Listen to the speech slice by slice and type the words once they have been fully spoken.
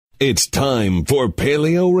It's time for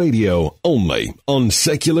PaleoRadio, only on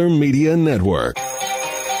Secular Media Network.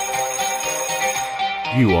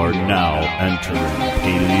 You are now entering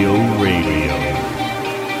PaleoRadio.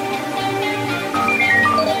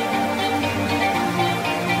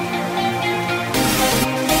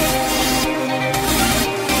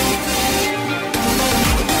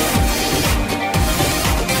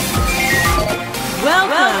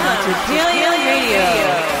 Welcome to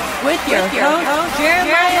PaleoRadio with your hosts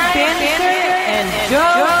Jeremiah Bannister and Joe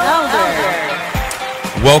Elder.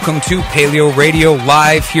 Welcome to PaleoRadio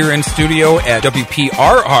live here in studio at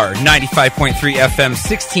WPRR 95.3 FM,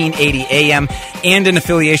 1680 AM, and in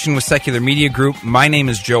affiliation with Secular Media Group. My name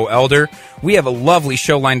is Joe Elder. We have a lovely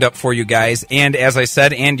show lined up for you guys, and as I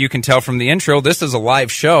said, and you can tell from the intro, this is a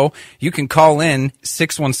live show. You can call in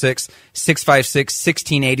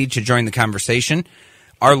 616-656-1680 to join the conversation.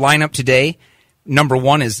 Our lineup today, number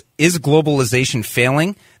one is globalization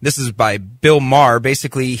failing? This is by Bill Maher.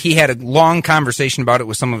 Basically, he had a long conversation about it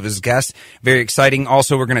with some of his guests. Very exciting.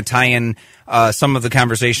 Also, we're going to tie in some of the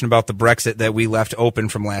conversation about the Brexit that we left open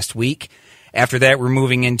from last week. After that, we're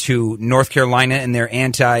moving into North Carolina and their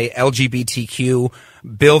anti-LGBTQ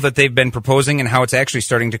bill that they've been proposing and how it's actually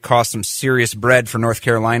starting to cost some serious bread for North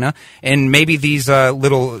Carolina. And maybe these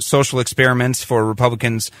little social experiments for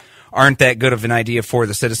Republicans aren't that good of an idea for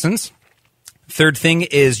the citizens. Third thing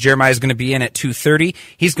is Jeremiah's going to be in at 2:30.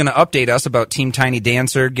 He's going to update us about Team Tiny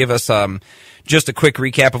Dancer, give us just a quick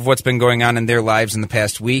recap of what's been going on in their lives in the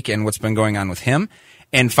past week and what's been going on with him.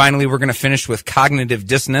 And finally, we're going to finish with cognitive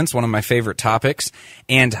dissonance, one of my favorite topics,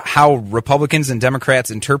 and how Republicans and Democrats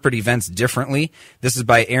interpret events differently. This is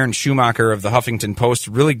by Aaron Schumacher of the Huffington Post.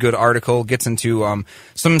 Really good article. Gets into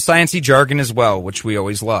some sciencey jargon as well, which we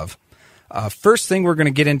always love. First thing we're going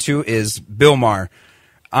to get into is Bill Maher.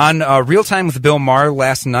 On Real Time with Bill Maher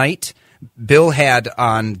last night, Bill had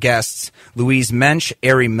on guests Louise Mensch,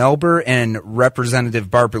 Ari Melber, and Representative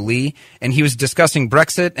Barbara Lee, and he was discussing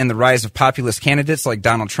Brexit and the rise of populist candidates like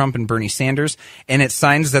Donald Trump and Bernie Sanders, and it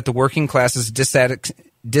signs that the working class's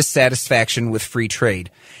dissatisfaction with free trade.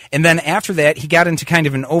 And then after that, he got into kind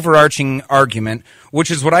of an overarching argument, which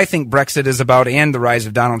is what I think Brexit is about and the rise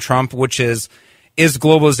of Donald Trump, which is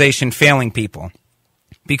globalization failing people?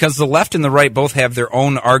 Because the left and the right both have their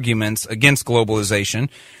own arguments against globalization.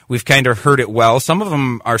 We've kind of heard it well. Some of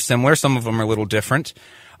them are similar. Some of them are a little different.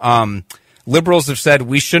 Liberals have said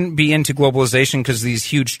we shouldn't be into globalization because these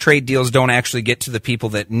huge trade deals don't actually get to the people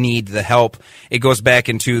that need the help. It goes back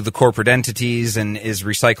into the corporate entities and is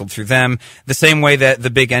recycled through them, the same way that the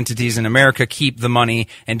big entities in America keep the money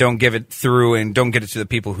and don't give it through and don't get it to the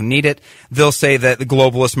people who need it. They'll say that the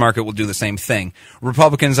globalist market will do the same thing.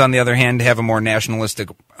 Republicans, on the other hand, have a more nationalistic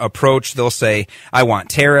approach. They'll say, I want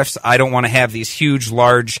tariffs. I don't want to have these huge,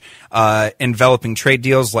 large, enveloping trade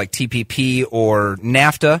deals like TPP or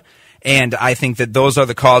NAFTA. And I think that those are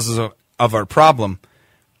the causes of our problem.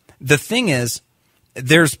 The thing is,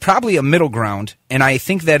 there's probably a middle ground, and I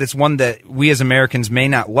think that it's one that we as Americans may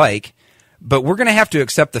not like, but we're going to have to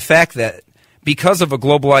accept the fact that because of a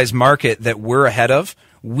globalized market that we're ahead of,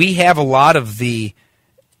 we have a lot of the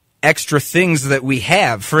extra things that we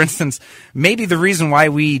have. For instance, maybe the reason why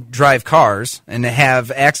we drive cars and have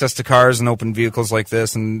access to cars and open vehicles like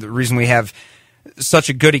this, and the reason we have such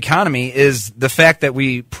a good economy is the fact that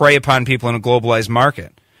we prey upon people in a globalized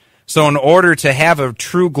market. So in order to have a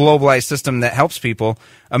true globalized system that helps people,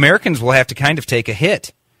 Americans will have to kind of take a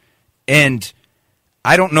hit. And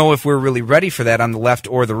I don't know if we're really ready for that on the left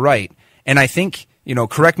or the right. And I think,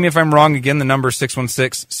 correct me if I'm wrong, again, the number is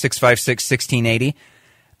 616-656-1680.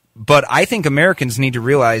 But I think Americans need to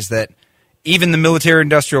realize that even the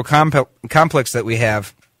military-industrial complex that we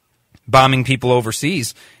have, bombing people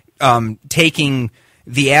overseas, taking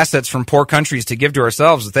the assets from poor countries to give to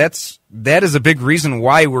ourselves, that is a big reason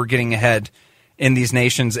why we're getting ahead in these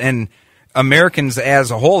nations. And Americans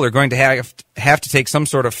as a whole are going to have to take some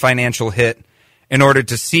sort of financial hit in order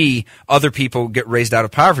to see other people get raised out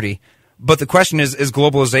of poverty. But the question is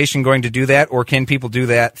globalization going to do that, or can people do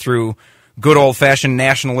that through good old-fashioned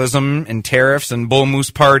nationalism and tariffs and bull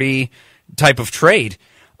moose party type of trade?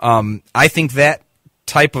 I think that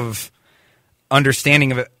type of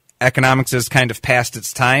understanding of it economics is kind of past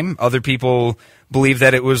its time. Other people believe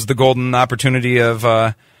that it was the golden opportunity of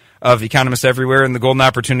economists everywhere and the golden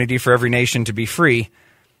opportunity for every nation to be free.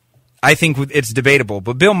 I think it's debatable.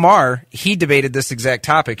 But Bill Maher, he debated this exact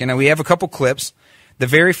topic, and we have a couple clips. The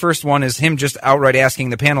very first one is him just outright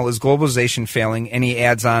asking the panel, is globalization failing? And he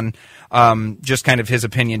adds on just kind of his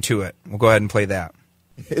opinion to it. We'll go ahead and play that.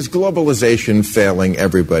 Is globalization failing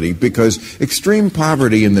everybody? Because extreme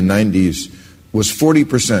poverty in the 90s was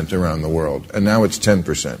 40% around the world, and now it's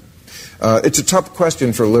 10%. It's a tough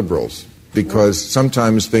question for liberals, because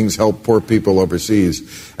sometimes things help poor people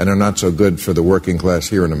overseas and are not so good for the working class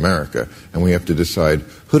here in America, and we have to decide,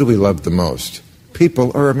 who do we love the most,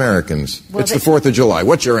 people or Americans? Well, it's the 4th of July.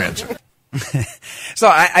 What's your answer? So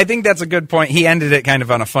I think that's a good point. He ended it kind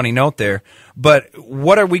of on a funny note there. But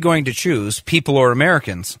what are we going to choose, people or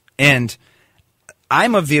Americans? And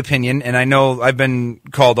I'm of the opinion, and I know I've been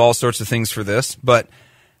called all sorts of things for this, but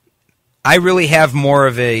I really have more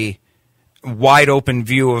of a wide open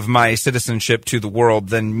view of my citizenship to the world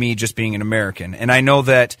than me just being an American. And I know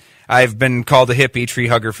that I've been called a hippie, tree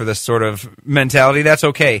hugger for this sort of mentality. That's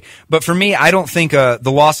okay. But for me, I don't think the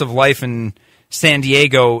loss of life in San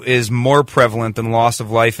Diego is more prevalent than loss of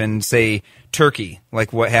life in, say, Turkey,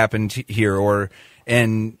 like what happened here, or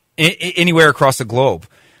anywhere across the globe.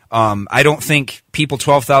 I don't think people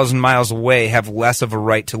 12,000 miles away have less of a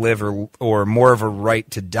right to live or more of a right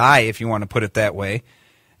to die, if you want to put it that way,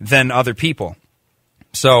 than other people.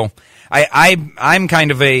 So I'm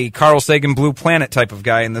kind of a Carl Sagan Blue Planet type of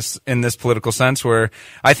guy in this political sense, where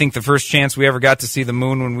I think the first chance we ever got to see the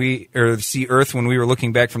moon see Earth when we were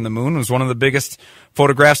looking back from the moon was one of the biggest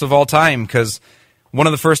photographs of all time, because one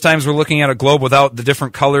of the first times we're looking at a globe without the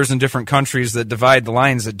different colors and different countries that divide the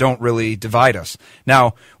lines that don't really divide us.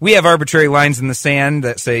 Now, we have arbitrary lines in the sand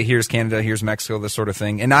that say here's Canada, here's Mexico, this sort of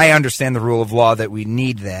thing, and I understand the rule of law that we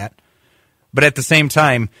need that. But at the same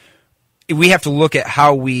time, we have to look at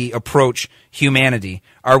how we approach humanity.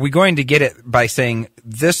 Are we going to get it by saying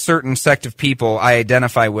this certain sect of people I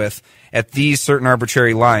identify with at these certain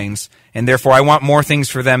arbitrary lines, and therefore I want more things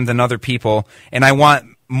for them than other people, and I want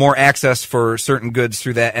more access for certain goods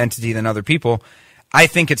through that entity than other people? I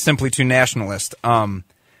think it's simply too nationalist.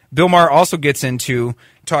 Bill Maher also gets into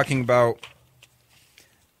talking about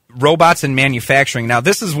robots and manufacturing. Now,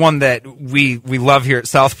 this is one that we love here at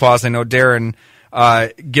Southpaws. I know Darren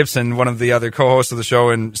Gibson, one of the other co-hosts of the show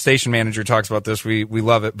and station manager, talks about this. We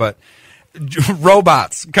love it. But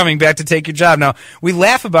robots coming back to take your job. Now, we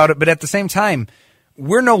laugh about it, but at the same time,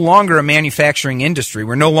 we're no longer a manufacturing industry.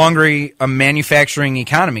 We're no longer a manufacturing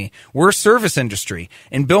economy. We're a service industry.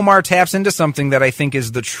 And Bill Maher taps into something that I think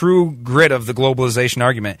is the true grit of the globalization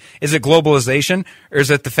argument. Is it globalization, or is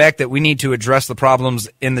it the fact that we need to address the problems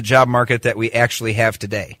in the job market that we actually have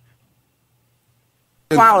today?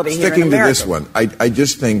 Sticking to this one, I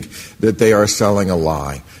just think that they are selling a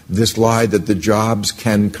lie. This lie that the jobs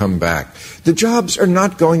can come back. The jobs are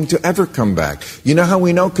not going to ever come back. You know how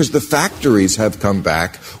we know? Because the factories have come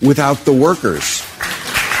back without the workers.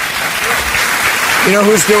 You know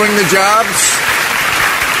who's doing the jobs?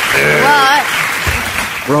 What?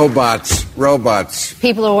 Robots.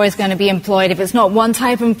 People are always going to be employed. If it's not one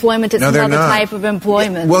type of employment, it's another type of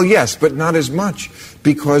employment. Well, yes, but not as much,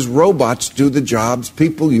 because robots do the jobs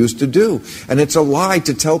people used to do. And it's a lie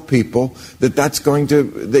to tell people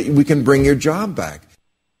that we can bring your job back.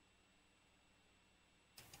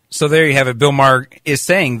 So there you have it. Bill Maher is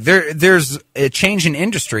saying there's a change in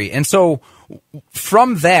industry. And so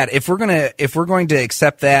from that, if we're going to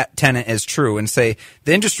accept that tenet as true and say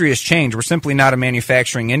the industry has changed, we're simply not a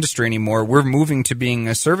manufacturing industry anymore, we're moving to being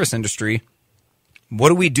a service industry, what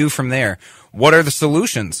do we do from there? What are the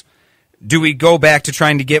solutions? Do we go back to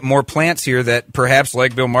trying to get more plants here that perhaps,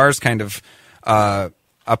 like Bill Maher's kind of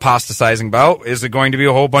apostatizing about, is it going to be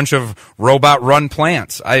a whole bunch of robot-run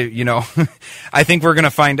plants? I think we're going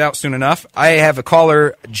to find out soon enough. I have a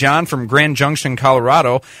caller, John from Grand Junction,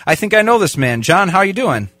 Colorado. I think I know this man. John, how you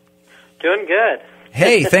doing? Doing good.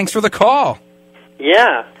 Hey, thanks for the call.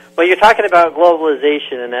 Yeah. Well, you're talking about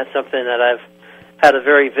globalization, and that's something that I've had a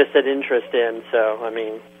very vested interest in. So, I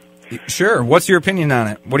mean... Sure. What's your opinion on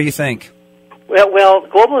it? What do you think? Well,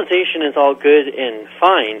 globalization is all good and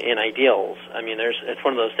fine in ideals. I mean, it's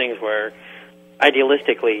one of those things where,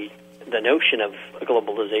 idealistically, the notion of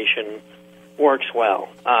globalization works well.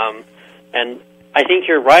 And I think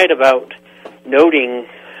you're right about noting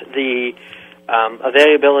the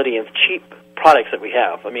availability of cheap products that we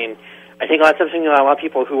have. I mean, I think that's something that a lot of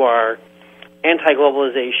people who are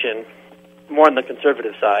anti-globalization, more on the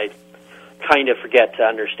conservative side, kind of forget to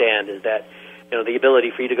understand, is that the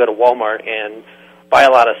ability for you to go to Walmart and buy a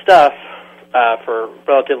lot of stuff for a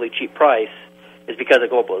relatively cheap price is because of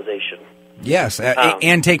globalization. Yes,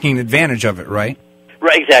 and taking advantage of it, right?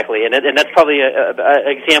 Right, exactly. And that's probably an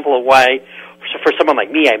example of why, for someone like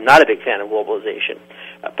me, I'm not a big fan of globalization.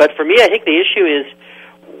 But for me, I think the issue is,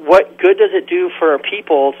 what good does it do for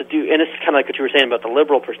people to do, and it's kind of like what you were saying about the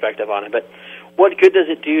liberal perspective on it, but what good does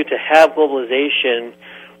it do to have globalization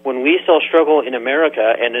when we still struggle in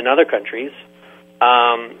America and in other countries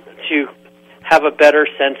to have a better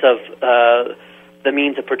sense of the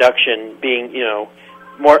means of production being,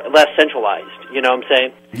 less centralized. You know what I'm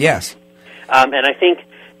saying? Yes. And I think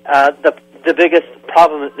the biggest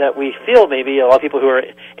problem that we feel, maybe a lot of people who are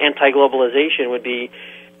anti-globalization, would be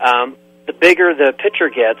the bigger the picture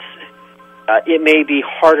gets, it may be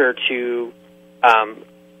harder to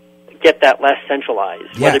get that less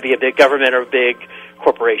centralized, whether it be a big government or a big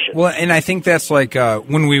corporation. Well, and I think that's like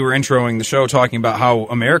when we were introing the show talking about how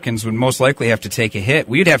Americans would most likely have to take a hit.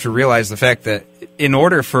 We'd have to realize the fact that in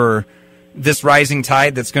order for this rising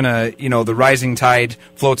tide that's going to, the rising tide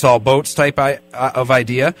floats all boats type of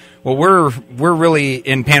idea. Well, we're really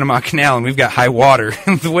in Panama Canal and we've got high water.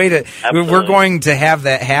 The way that we're going to have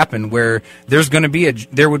that happen, where there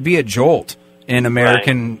would be a jolt in the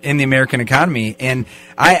American economy. And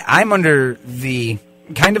I'm under the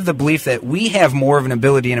kind of the belief that we have more of an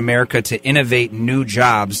ability in America to innovate new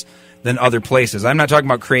jobs than other places. I'm not talking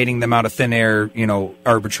about creating them out of thin air,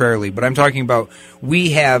 arbitrarily, but I'm talking about we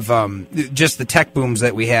have just the tech booms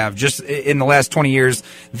that we have. Just in the last 20 years,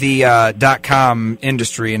 the .com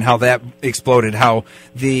industry and how that exploded, how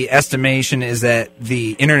the estimation is that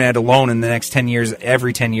the internet alone in the next 10 years,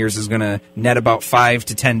 every 10 years, is going to net about $5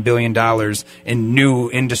 to $10 billion in new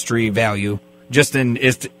industry value, just in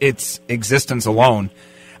its existence alone.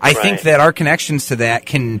 I think that our connections to that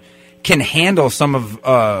can handle some of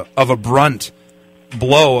a brunt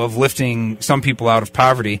blow of lifting some people out of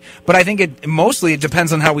poverty. But I think it mostly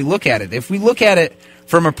depends on how we look at it. If we look at it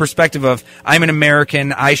from a perspective of, I'm an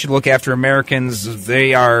American, I should look after Americans,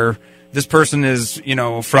 this person is,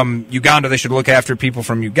 from Uganda, they should look after people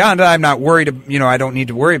from Uganda, I'm not worried, I don't need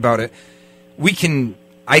to worry about it.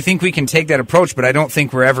 I think we can take that approach, but I don't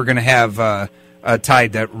think we're ever going to have a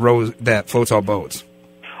tide that floats all boats.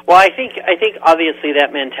 Well, I think obviously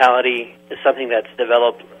that mentality is something that's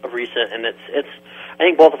developed recent, and it's. I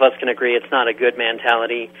think both of us can agree it's not a good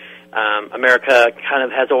mentality. America kind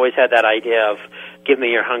of has always had that idea of give me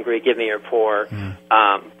your hungry, give me your poor.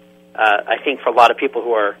 I think for a lot of people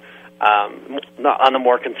who are on the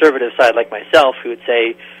more conservative side, like myself, who would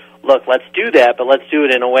say, look, let's do that, but let's do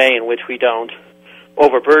it in a way in which we don't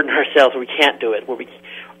overburden ourselves, or we can't do it, where we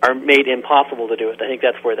are made impossible to do it. I think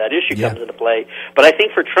that's where that issue comes into play. But I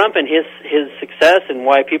think for Trump and his success, and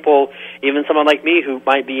why people, even someone like me who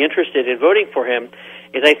might be interested in voting for him,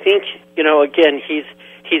 is I think, again,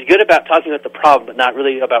 he's good about talking about the problem, but not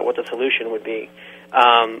really about what the solution would be.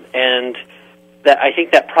 And that I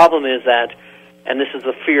think that problem is that, and this is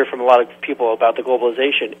the fear from a lot of people about the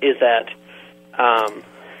globalization, is that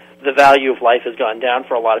the value of life has gone down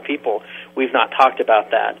for a lot of people. We've not talked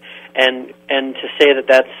about that. And to say that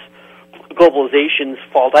that's globalization's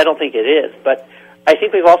fault, I don't think it is. But I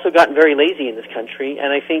think we've also gotten very lazy in this country,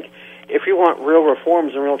 and I think if we want real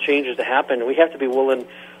reforms and real changes to happen, we have to be willing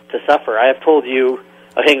to suffer. I have told you,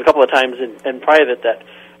 I think a couple of times in private, that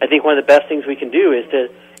I think one of the best things we can do is to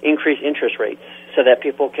increase interest rates so that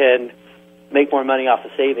people can make more money off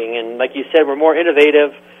of saving. And like you said, we're more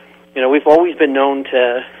innovative. We've always been known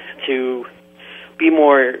to be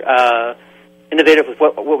more innovative with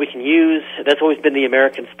what we can use. That's always been the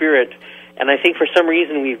American spirit. And I think for some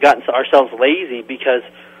reason we've gotten ourselves lazy because,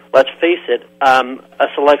 let's face it, a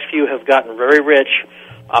select few have gotten very rich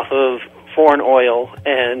off of foreign oil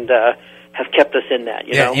and have kept us in that,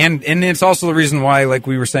 you know? And it's also the reason why, like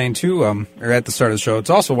we were saying too, or at the start of the show, it's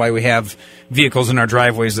also why we have vehicles in our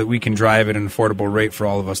driveways that we can drive at an affordable rate for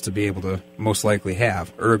all of us to be able to most likely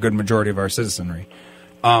have, or a good majority of our citizenry.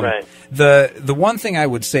 Right. The one thing I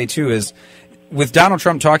would say too is, with Donald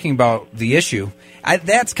Trump talking about the issue,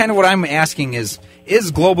 that's kind of what I'm asking is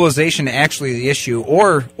globalization actually the issue?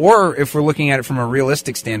 Or if we're looking at it from a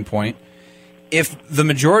realistic standpoint, if the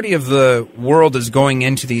majority of the world is going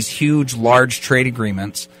into these huge, large trade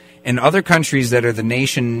agreements, and other countries that are the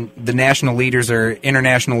national leaders or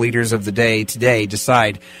international leaders of the day today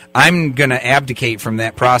decide, I'm going to abdicate from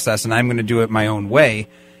that process and I'm going to do it my own way,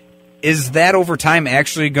 is that over time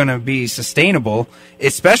actually going to be sustainable,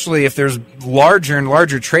 especially if there's larger and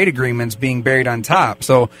larger trade agreements being buried on top?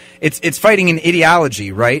 So it's fighting an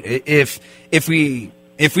ideology, right? If we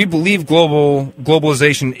believe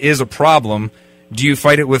globalization is a problem, do you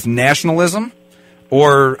fight it with nationalism,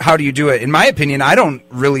 or how do you do it? In my opinion, I don't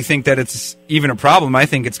really think that it's even a problem. I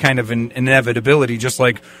think it's kind of an inevitability, just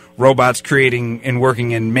like robots creating and working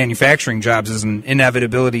in manufacturing jobs is an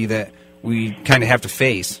inevitability that we kind of have to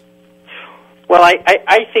face. Well,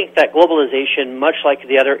 I think that globalization, much like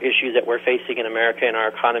the other issues that we're facing in America and our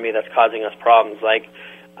economy that's causing us problems, like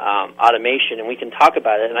automation, and we can talk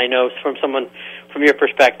about it. And I know from your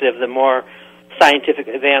perspective, the more scientific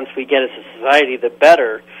advance we get as a society, the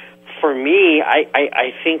better. For me,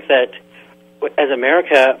 I think that as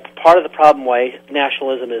America, part of the problem why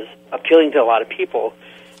nationalism is appealing to a lot of people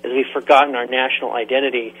is we've forgotten our national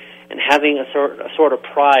identity and having a sort of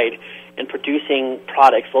pride in producing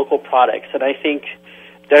products, local products. And I think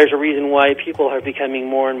there's a reason why people are becoming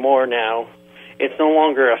more and more now. It's no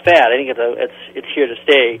longer a fad. I think it's here to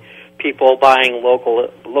stay. People buying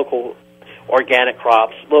local organic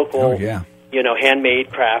crops, local,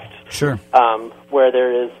 handmade crafts. Sure. Where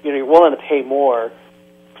there is, you're willing to pay more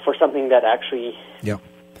for something that actually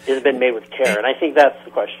has been made with care. And I think that's the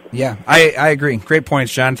question. Yeah, I agree. Great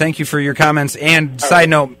points, John. Thank you for your comments. And side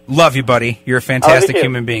note, love you, buddy. You're a fantastic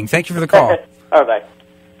human being. Thank you for the call. All right, bye.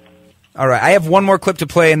 All right, I have one more clip to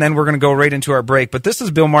play, and then we're going to go right into our break. But this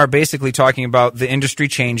is Bill Maher basically talking about the industry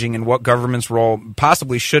changing and what government's role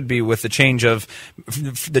possibly should be with the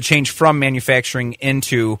change from manufacturing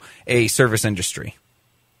into a service industry.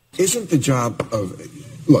 Isn't the job of,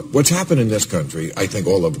 look, what's happened in this country, I think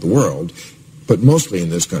all over the world, but mostly in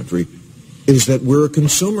this country, is that we're a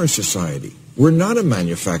consumer society. We're not a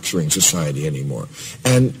manufacturing society anymore.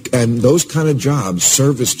 And those kind of jobs,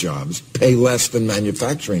 service jobs, pay less than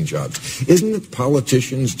manufacturing jobs. Isn't it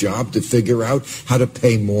politicians' job to figure out how to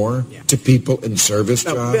pay more to people in service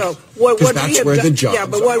jobs? Bill, what that's where the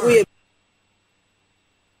jobs are.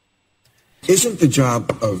 Isn't the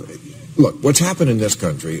job of, look, what's happened in this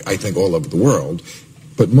country, I think all over the world,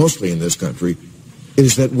 but mostly in this country,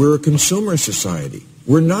 is that we're a consumer society.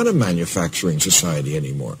 We're not a manufacturing society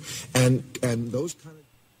anymore. And those kind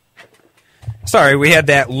of... Sorry, we had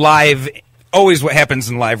that live... Always what happens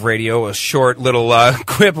in live radio, a short little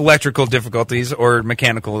quip, electrical difficulties or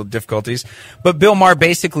mechanical difficulties. But Bill Maher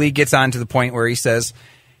basically gets on to the point where he says,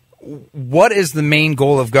 what is the main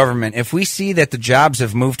goal of government? If we see that the jobs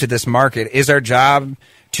have moved to this market, is our job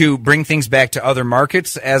to bring things back to other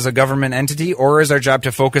markets as a government entity, or is our job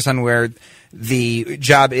to focus on where the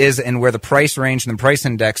job is and where the price range and the price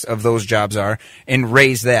index of those jobs are and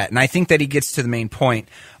raise that? And I think that he gets to the main point.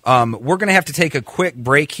 We're going to have to take a quick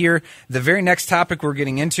break here. The very next topic we're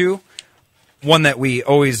getting into, one that we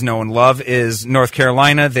always know and love, is North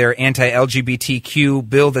Carolina, their anti-LGBTQ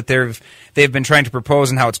bill that they've been trying to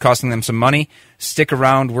propose and how it's costing them some money. Stick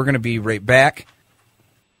around. We're going to be right back.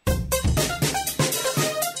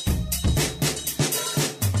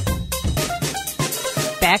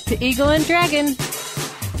 Back to Eagle and Dragon.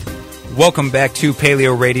 Welcome back to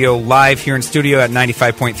Paleo Radio, live here in studio at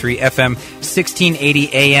 95.3 FM,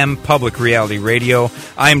 1680 AM, Public Reality Radio.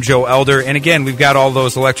 I'm Joe Elder, and again, we've got all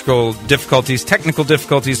those electrical difficulties, technical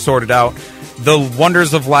difficulties sorted out. The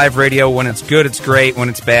wonders of live radio: when it's good, it's great; when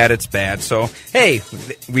it's bad, it's bad. So, hey,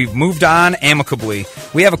 we've moved on amicably.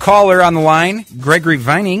 We have a caller on the line, Gregory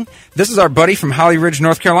Vining. This is our buddy from Holly Ridge,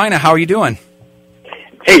 North Carolina. How are you doing?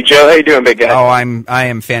 Hey, Joe. How you doing, big guy? Oh, I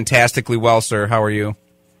am fantastically well, sir. How are you?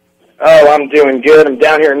 Oh, I'm doing good. I'm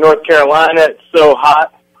down here in North Carolina. It's so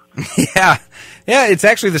hot. Yeah, it's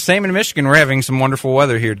actually the same in Michigan. We're having some wonderful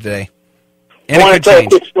weather here today. And I want to tell a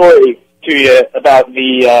quick story to you about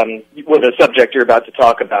the subject you're about to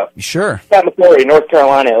talk about. Sure. Pat McCrory, North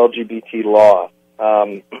Carolina LGBT law.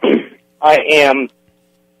 I am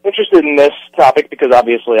interested in this topic because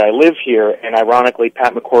obviously I live here, and ironically,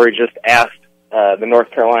 Pat McCrory just asked the North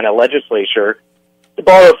Carolina legislature to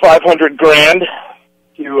borrow $500,000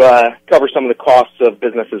 to cover some of the costs of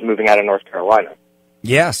businesses moving out of North Carolina.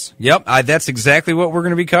 Yes. Yep. That's exactly what we're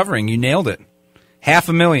going to be covering. You nailed it.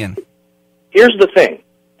 $500,000. Here's the thing.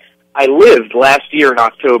 I lived last year in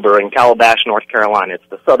October in Calabash, North Carolina. It's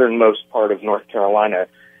the southernmost part of North Carolina,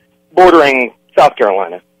 bordering South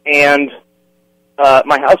Carolina. And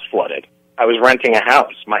my house flooded. I was renting a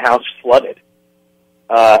house. My house flooded.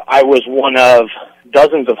 I was one of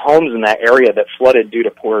dozens of homes in that area that flooded due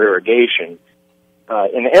to poor irrigation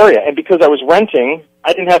in the area. And because I was renting,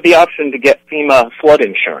 I didn't have the option to get FEMA flood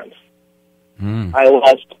insurance. I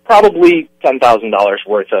lost probably $10,000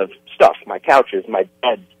 worth of stuff, my couches, my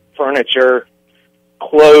bed, furniture,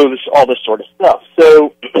 clothes, all this sort of stuff.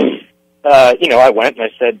 So, I went and I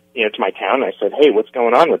said, to my town, I said, hey, what's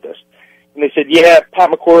going on with this? And they said, yeah, Pat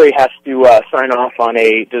McCrory has to sign off on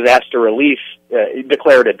a disaster relief,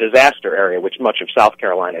 declared a disaster area, which much of South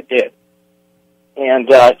Carolina did. And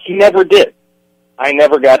he never did. I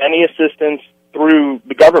never got any assistance through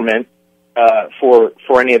the government for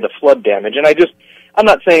any of the flood damage. And I'm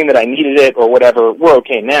not saying that I needed it or whatever. We're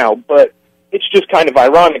okay now, but it's just kind of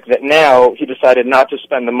ironic that now he decided not to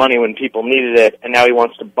spend the money when people needed it, and now he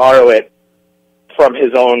wants to borrow it from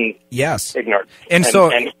his own ignorance. And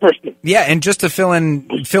just to fill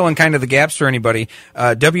in kind of the gaps for anybody,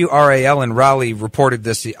 WRAL in Raleigh reported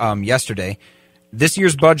this yesterday. This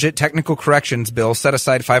year's budget technical corrections bill set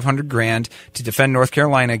aside $500,000 to defend North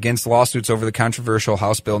Carolina against lawsuits over the controversial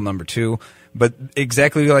House Bill number 2. But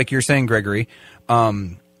exactly like you're saying, Gregory,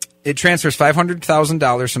 it transfers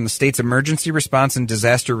 $500,000 from the state's Emergency Response and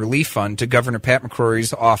Disaster Relief Fund to Governor Pat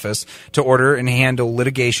McCrory's office to order and handle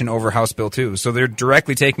litigation over House Bill 2. So they're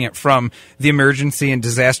directly taking it from the Emergency and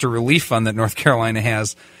Disaster Relief Fund that North Carolina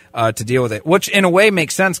has to deal with it, which in a way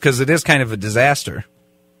makes sense because it is kind of a disaster.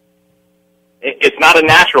 It's not a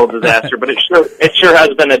natural disaster, but it sure has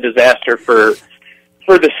been a disaster for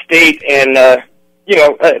the state, and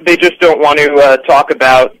they just don't want to talk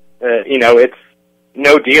about it's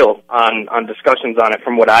no deal on discussions on it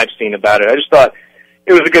from what I've seen about it. I just thought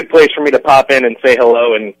it was a good place for me to pop in and say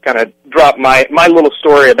hello and kind of drop my little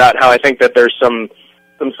story about how I think that there's some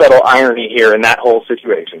subtle irony here in that whole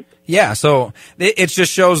situation. Yeah, so it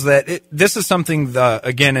just shows that this is something,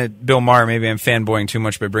 again, Bill Maher, maybe I'm fanboying too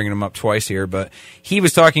much by bringing him up twice here, but he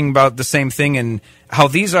was talking about the same thing and how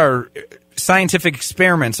these are scientific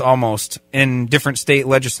experiments almost in different state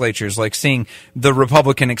legislatures, like seeing the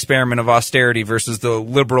Republican experiment of austerity versus the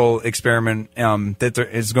liberal experiment that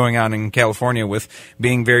is going on in California with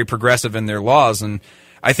being very progressive in their laws. And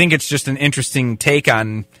I think it's just an interesting take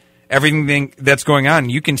on everything that's going on.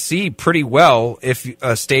 You can see pretty well if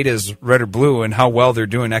a state is red or blue and how well they're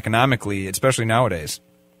doing economically, especially nowadays.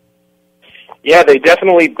 Yeah, they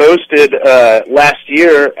definitely boasted last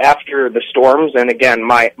year after the storms, and again,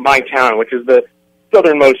 my town, which is the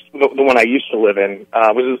southernmost, the one I used to live in,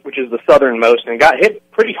 which is the southernmost, and got hit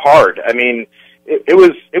pretty hard. I mean, it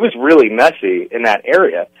was really messy in that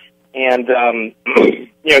area. And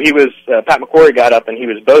Pat McCrory got up and he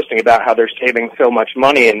was boasting about how they're saving so much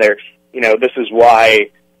money, and this is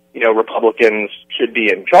why Republicans should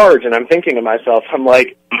be in charge. And I'm thinking to myself, I'm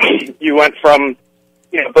like, you went from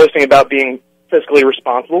boasting about being fiscally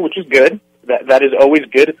responsible, which is good. That is always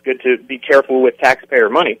good. It's good to be careful with taxpayer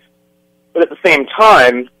money. But at the same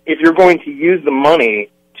time, if you're going to use the money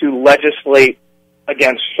to legislate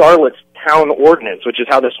against Charlotte's town ordinance, which is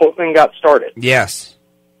how this whole thing got started. Yes.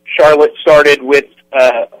 Charlotte started with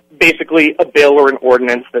basically a bill or an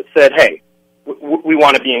ordinance that said, hey, we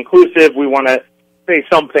want to be inclusive, we want to say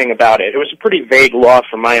something about it. It was a pretty vague law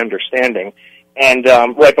from my understanding. And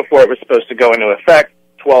right before it was supposed to go into effect,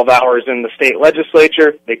 12 hours in the state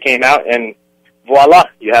legislature, they came out and voila,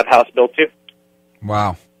 you have House Bill 2.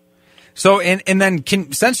 Wow. So, and then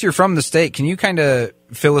since you're from the state, can you kind of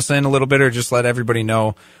fill us in a little bit or just let everybody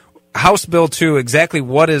know House Bill 2, exactly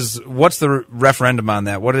what's the referendum on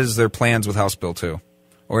that? What is their plans with House Bill 2?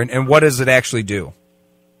 And what does it actually do?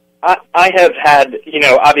 I have had,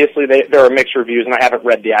 obviously there are mixed reviews, and I haven't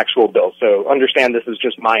read the actual bill, so understand this is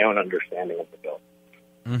just my own understanding of the bill.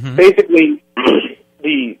 Mm-hmm. Basically,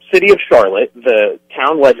 the city of Charlotte, the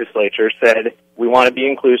town legislature, said we want to be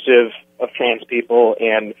inclusive of trans people,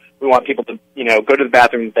 and we want people to, go to the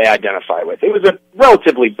bathroom that they identify with. It was a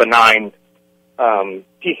relatively benign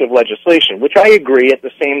piece of legislation, which I agree at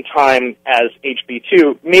the same time as HB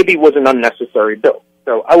 2 maybe was an unnecessary bill.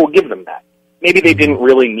 So I will give them that. Maybe they didn't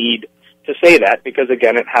really need to say that because,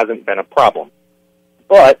 again, it hasn't been a problem.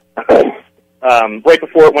 But right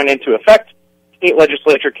before it went into effect, state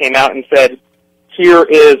legislature came out and said, here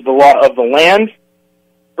is the law of the land.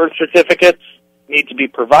 Birth certificates need to be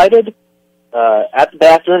provided at the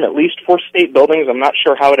bathroom, at least for state buildings. I'm not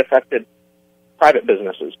sure how it affected private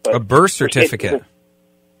businesses. But a birth certificate?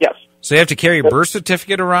 Yes. So you have to carry a birth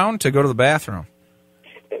certificate around to go to the bathroom?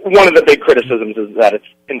 One of the big criticisms is that it's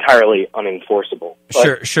entirely unenforceable.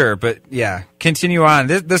 Sure, but yeah, continue on.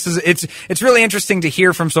 It's really interesting to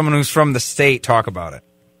hear from someone who's from the state talk about it.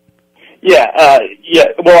 Yeah.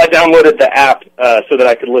 Well, I downloaded the app so that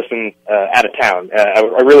I could listen out of town.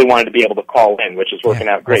 I really wanted to be able to call in, which is working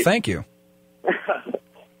out great. Well, thank you.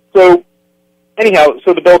 So, anyhow,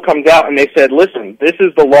 so the bill comes out and they said, listen, this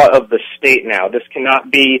is the law of the state now. This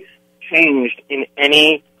cannot be changed in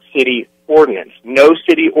any city ordinance. No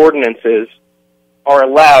city ordinances are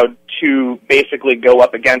allowed to basically go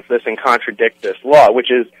up against this and contradict this law,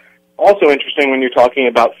 which is also interesting when you're talking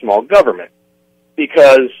about small government,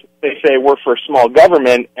 because they say we're for small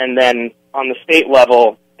government, and then on the state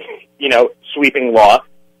level, sweeping law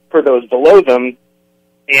for those below them.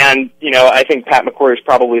 And, I think Pat McCrory is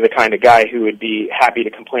probably the kind of guy who would be happy to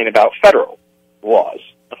complain about federal laws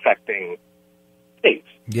affecting states.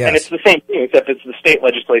 Yes. And it's the same thing, except it's the state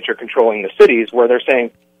legislature controlling the cities where they're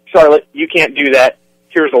saying, Charlotte, you can't do that.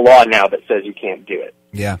 Here's a law now that says you can't do it.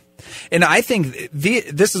 Yeah. And I think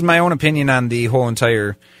this is my own opinion on the whole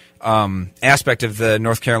entire aspect of the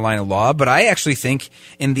North Carolina law, but I actually think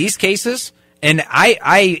in these cases, and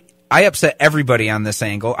I I upset everybody on this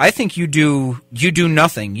angle. I think you do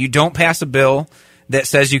nothing. You don't pass a bill that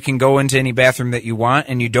says you can go into any bathroom that you want,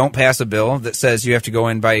 and you don't pass a bill that says you have to go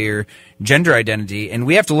in by your gender identity. And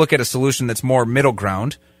we have to look at a solution that's more middle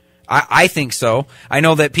ground. I think so. I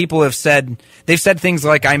know that people have said things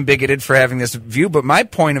like I'm bigoted for having this view, but my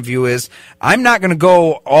point of view is I'm not going to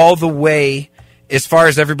go all the way as far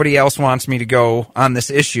as everybody else wants me to go on this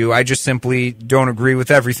issue. I just simply don't agree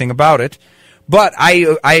with everything about it. But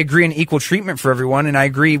I agree in equal treatment for everyone, and I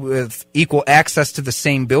agree with equal access to the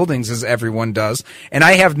same buildings as everyone does. And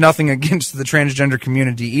I have nothing against the transgender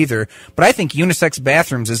community either. But I think unisex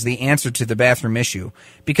bathrooms is the answer to the bathroom issue.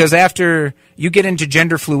 Because after you get into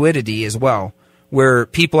gender fluidity as well, where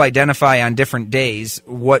people identify on different days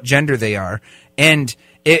what gender they are, and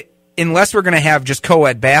unless we're going to have just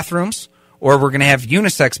co-ed bathrooms or we're going to have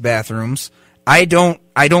unisex bathrooms, I don't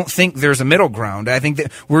think there's a middle ground. I think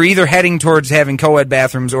that we're either heading towards having co-ed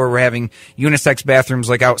bathrooms or we're having unisex bathrooms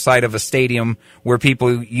like outside of a stadium where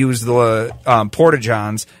people use the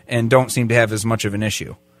porta-johns and don't seem to have as much of an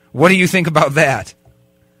issue. What do you think about that?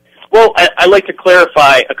 Well, I'd like to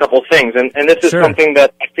clarify a couple things, and this is something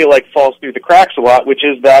that I feel like falls through the cracks a lot, which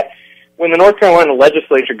is that when the North Carolina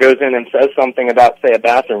legislature goes in and says something about, say, a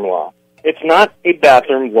bathroom law, it's not a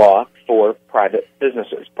bathroom law for private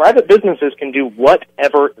businesses. Private businesses can do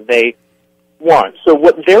whatever they want. So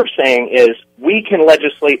what they're saying is we can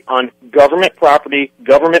legislate on government property,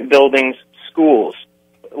 government buildings, schools,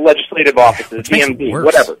 legislative offices, DMV,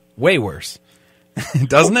 whatever. Way worse.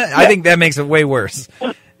 Doesn't it? Yeah. I think that makes it way worse.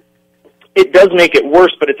 It does make it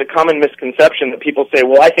worse, but it's a common misconception that people say,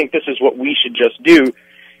 well, I think this is what we should just do.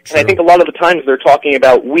 True. And I think a lot of the times they're talking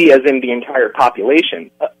about we as in the entire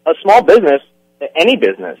population. A small business, any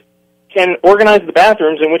business, can organize the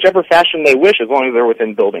bathrooms in whichever fashion they wish as long as they're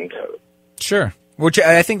within building code. Sure. Which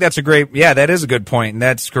I think that's that is a good point, and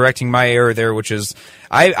that's correcting my error there, which is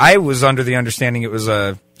I was under the understanding it was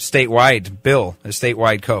a statewide bill, a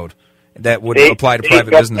statewide code that would apply to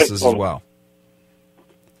private businesses as well.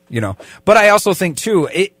 But I also think, too,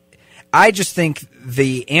 I just think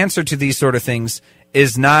the answer to these sort of things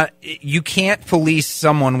is not, you can't police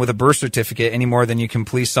someone with a birth certificate any more than you can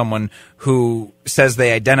police someone who says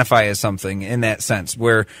they identify as something in that sense,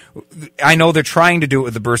 where I know they're trying to do it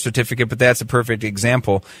with the birth certificate, but that's a perfect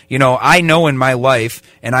example. I know in my life,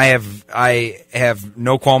 and I have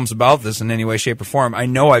no qualms about this in any way, shape, or form. I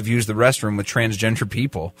know I've used the restroom with transgender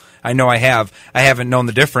people. I know I have. I haven't known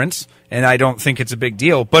the difference, and I don't think it's a big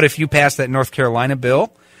deal. But if you pass that North Carolina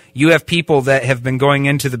bill, you have people that have been going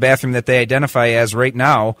into the bathroom that they identify as right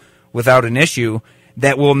now without an issue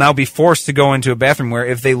that will now be forced to go into a bathroom where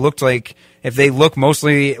if they look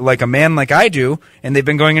mostly like a man like I do and they've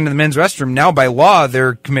been going into the men's restroom, now by law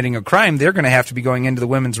they're committing a crime. They're going to have to be going into the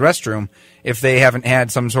women's restroom if they haven't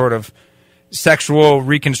had some sort of sexual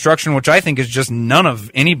reconstruction, which I think is just none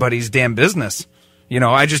of anybody's damn business.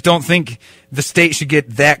 I just don't think the state should get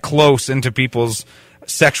that close into people's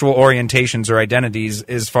sexual orientations or identities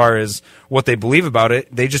as far as what they believe about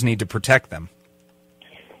it. They just need to protect them.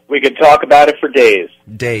 We could talk about it for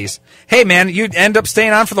days. Hey, man, you end up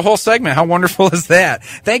staying on for the whole segment. How wonderful is that?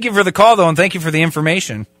 Thank you for the call, though, and thank you for the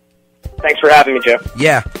information. Thanks for having me, Jeff.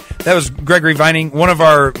 Yeah, that was Gregory Vining, one of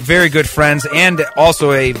our very good friends and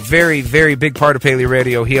also a very, very big part of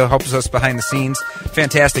PaleoRadio. He helps us behind the scenes.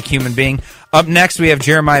 Fantastic human being. Up next, we have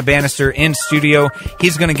Jeremiah Bannister in studio.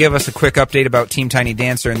 He's going to give us a quick update about Team Tiny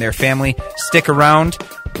Dancer and their family. Stick around.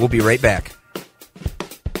 We'll be right back.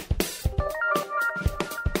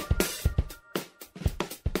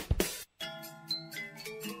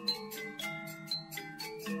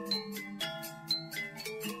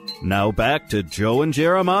 Now back to Joe and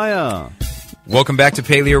Jeremiah. Welcome back to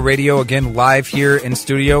PaleoRadio, again live here in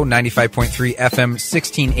studio, 95.3 FM,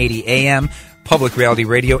 1680 AM, public reality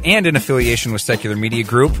radio, and in affiliation with Secular Media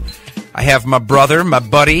Group. I have my brother, my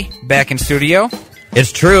buddy, back in studio.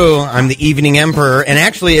 It's true. I'm the evening emperor. And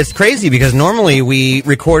actually, it's crazy because normally we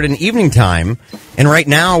record in evening time, and right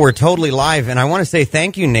now we're totally live. And I want to say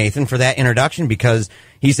thank you, Nathan, for that introduction because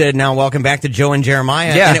he said, now welcome back to Joe and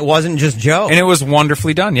Jeremiah. Yeah. And it wasn't just Joe. And it was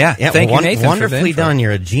wonderfully done, yeah. Thank you, Nathan. Wonderfully done.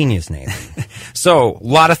 You're a genius, Nathan. So, a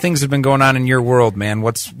lot of things have been going on in your world, man.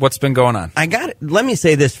 What's been going on? I got it. Let me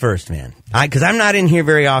say this first, man. Because I'm not in here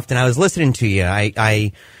very often. I was listening to you.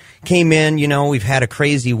 I came in, we've had a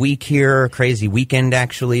crazy week here, crazy weekend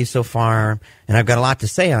actually so far, and I've got a lot to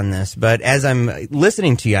say on this. But as I'm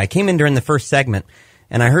listening to you, I came in during the first segment,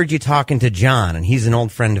 and I heard you talking to John, and he's an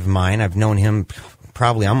old friend of mine. I've known him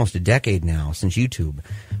probably almost a decade now, since YouTube.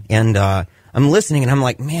 And I'm listening, and I'm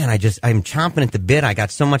like, man, I'm chomping at the bit. I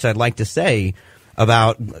got so much I'd like to say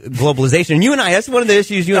about globalization. And you and I, that's one of the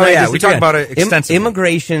issues you and I we talk about it extensively.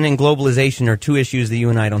 Immigration and globalization are two issues that you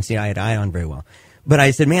and I don't see eye to eye on very well. But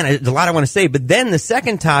I said, man, there's a lot I want to say. But then the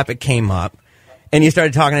second topic came up, and you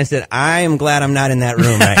started talking. I said, I am glad I'm not in that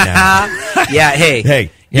room right now. Yeah,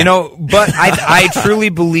 hey. You know, but I truly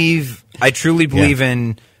believe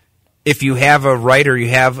in if you have a right or you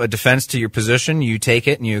have a defense to your position, you take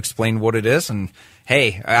it and you explain what it is, and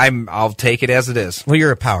hey, I'll take it as it is. Well,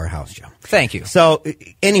 you're a powerhouse, Joe. Thank you. So,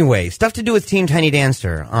 anyway, stuff to do with Team Tiny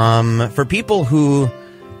Dancer. For people who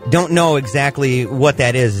don't know exactly what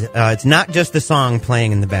that is, it's not just the song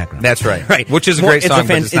playing in the background. That's right. Right. Which is a great song,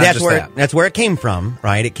 but it's not just that. That's where it came from,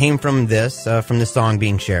 right? It came from this song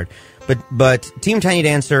being shared. But Team Tiny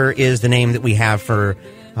Dancer is the name that we have for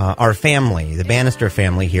our family, the Bannister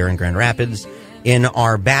family here in Grand Rapids, in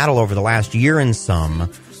our battle over the last year and some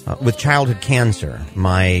with childhood cancer.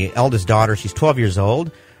 My eldest daughter, she's 12 years old.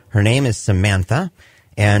 Her name is Samantha,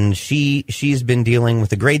 and she's been dealing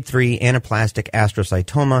with a grade 3 anaplastic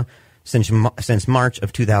astrocytoma since March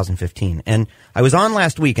of 2015. And I was on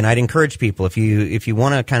last week, and I'd encourage people, if you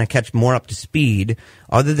want to kind of catch more up to speed,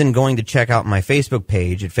 other than going to check out my Facebook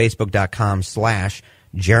page at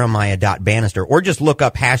facebook.com/Jeremiah.Bannister, or just look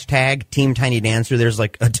up hashtag Team Tiny Dancer. There's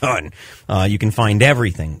like a ton. You can find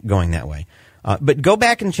everything going that way. But go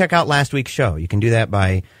back and check out last week's show. You can do that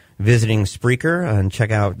by visiting Spreaker and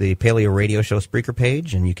check out the PaleoRadio show Spreaker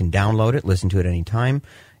page, and you can download it, listen to it anytime.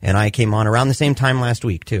 And I came on around the same time last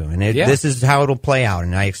week, too. And this is how it'll play out,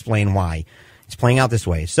 and I explain why it's playing out this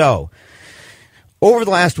way. So, over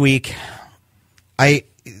the last week,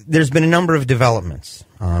 there's been a number of developments.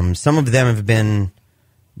 Some of them have been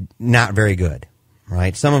not very good,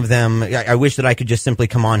 right? Some of them, I wish that I could just simply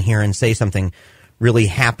come on here and say something really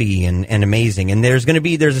happy and amazing. And there's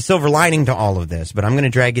a silver lining to all of this, but I'm going to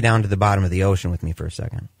drag you down to the bottom of the ocean with me for a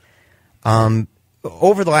second.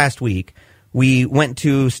 Over the last week, we went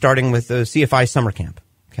to, starting with the CFI summer camp.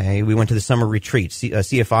 Okay, we went to the summer retreat.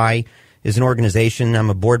 CFI is an organization I'm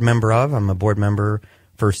a board member of. I'm a board member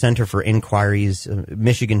for Center for Inquiry's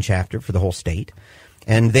Michigan chapter for the whole state.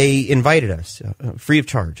 And they invited us, free of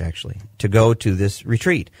charge, actually, to go to this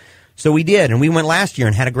retreat. So we did, and we went last year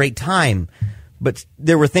and had a great time. But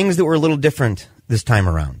there were things that were a little different this time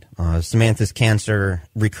around. Samantha's cancer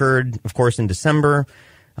recurred, of course, in December.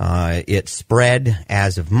 It spread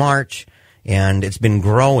as of March, and it's been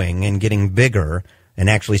growing and getting bigger and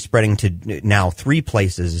actually spreading to now 3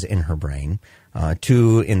 places in her brain,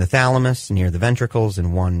 2 in the thalamus near the ventricles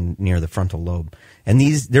and 1 near the frontal lobe. And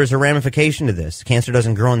there's a ramification to this. Cancer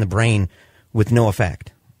doesn't grow in the brain with no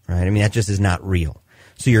effect, right? I mean, that just is not real.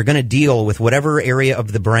 So you're going to deal with whatever area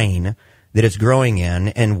of the brain that it's growing in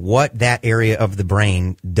and what that area of the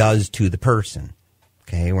brain does to the person.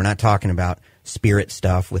 Okay, we're not talking about spirit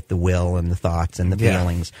stuff with the will and the thoughts and the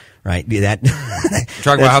feelings, right? That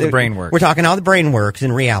talking about how the brain works. We're talking how the brain works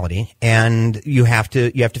in reality, and you have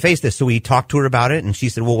to face this. So we talked to her about it, and she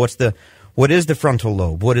said, "Well, what is the frontal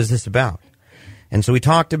lobe? What is this about?" And so we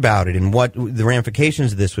talked about it and what the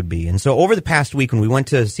ramifications of this would be. And so over the past week, when we went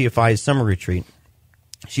to CFI's summer retreat,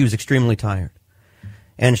 she was extremely tired.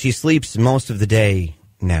 And she sleeps most of the day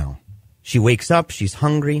now. She wakes up, she's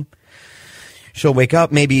hungry. She'll wake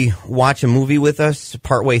up, maybe watch a movie with us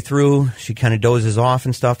partway through. She kind of dozes off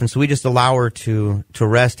and stuff. And so we just allow her to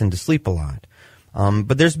rest and to sleep a lot.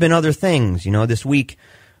 But there's been other things. You know, this week,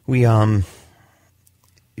 when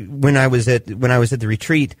I was at the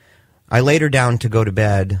retreat, I laid her down to go to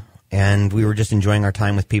bed, and we were just enjoying our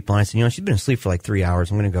time with people. And I said, you know, she's been asleep for like 3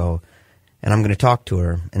 hours. I'm going to go, and I'm going to talk to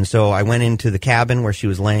her. And so I went into the cabin where she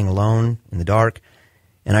was laying alone in the dark,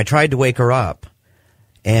 and I tried to wake her up,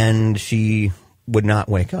 and she would not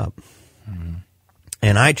wake up. Mm-hmm.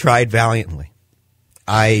 And I tried valiantly.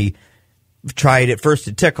 I tried at first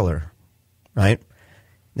to tickle her, right?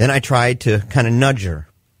 Then I tried to kind of nudge her.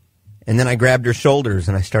 And then I grabbed her shoulders,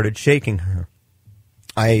 and I started shaking her.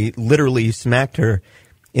 I literally smacked her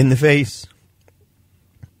in the face.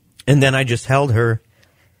 And then I just held her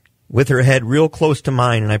with her head real close to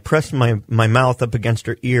mine, and I pressed my mouth up against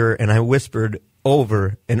her ear, and I whispered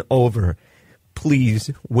over and over,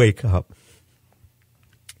 "Please wake up."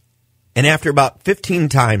 And after about 15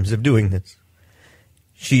 times of doing this,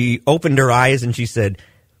 she opened her eyes and she said,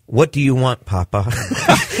 "What do you want, Papa?"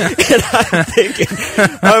 And I'm thinking,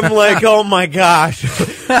 I'm like, oh my gosh,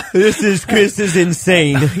 this is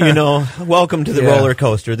insane. You know, welcome to the roller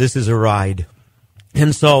coaster. This is a ride.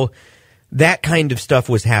 And so that kind of stuff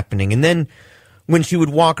was happening. And then when she would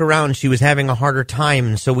walk around, she was having a harder time.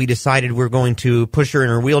 And so we decided we're going to push her in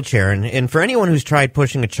her wheelchair. And for anyone who's tried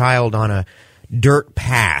pushing a child on a dirt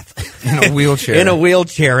path in a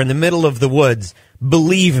wheelchair in the middle of the woods,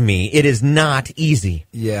 believe me, it is not easy.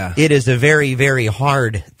 Yeah. It is a very, very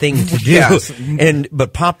hard thing to do. Yes.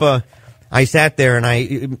 But Papa, I sat there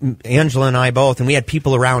and Angela and I both, and we had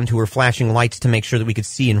people around who were flashing lights to make sure that we could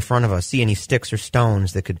see in front of us, see any sticks or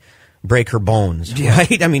stones that could break her bones,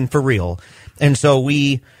 right? I mean, for real. And so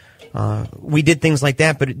we did things like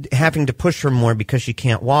that, but having to push her more because she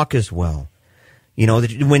can't walk as well. You know,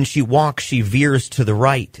 when she walks, she veers to the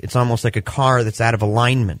right. It's almost like a car that's out of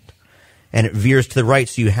alignment. And it veers to the right,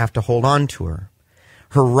 so you have to hold on to her.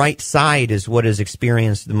 Her right side is what has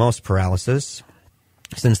experienced the most paralysis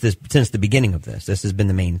since the beginning of this. This has been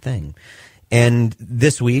the main thing. And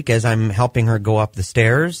this week, as I'm helping her go up the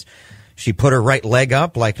stairs, she put her right leg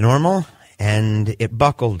up like normal, and it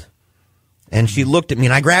buckled. And she looked at me,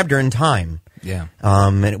 and I grabbed her in time. Yeah.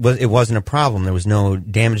 And it wasn't a problem. There was no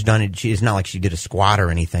damage done. It's not like she did a squat or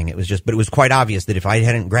anything. But it was quite obvious that if I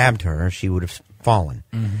hadn't grabbed her, she would have fallen.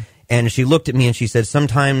 Mm-hmm. And she looked at me and she said,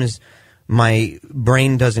 sometimes my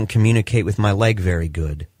brain doesn't communicate with my leg very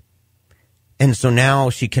good. And so now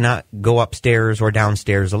she cannot go upstairs or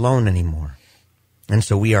downstairs alone anymore. And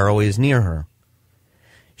so we are always near her.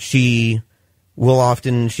 She's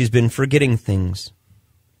been forgetting things,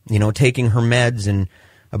 you know, taking her meds and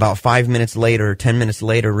about 5 minutes later, 10 minutes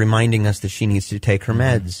later, reminding us that she needs to take her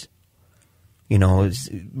meds. You know,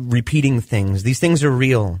 repeating things. These things are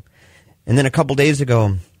real. And then a couple days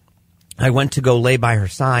ago, I went to go lay by her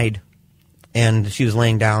side, and she was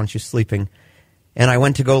laying down, she was sleeping, and I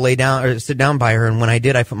went to go sit down by her, and when I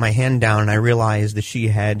did, I put my hand down, and I realized that she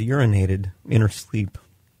had urinated in her sleep.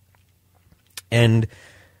 And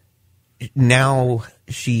now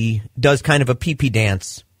she does kind of a pee-pee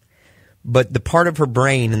dance, but the part of her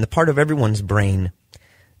brain, and the part of everyone's brain,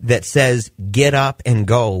 that says, get up and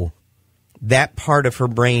go, that part of her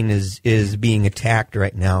brain is being attacked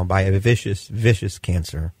right now by a vicious, vicious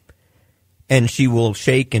cancer. And she will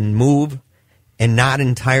shake and move and not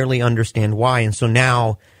entirely understand why. And so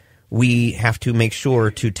now we have to make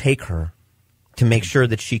sure to take her to make sure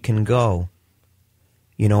that she can go.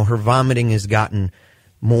 You know, her vomiting has gotten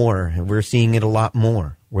more. And we're seeing it a lot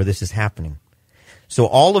more where this is happening. So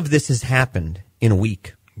all of this has happened in a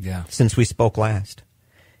week since we spoke last.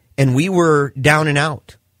 And we were down and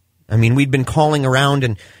out. I mean, we'd been calling around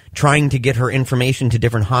and trying to get her information to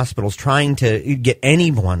different hospitals, trying to get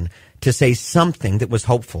anyone to say something that was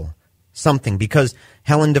hopeful, something, because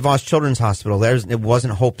Helen DeVos Children's Hospital, it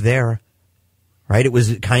wasn't hope there, right? It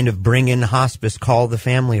was kind of bring in hospice, call the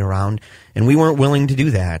family around, and we weren't willing to do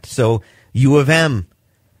that. So U of M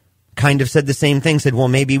kind of said the same thing, said, well,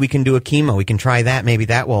 maybe we can do a chemo, we can try that, maybe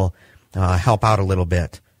that will help out a little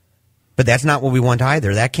bit. But that's not what we want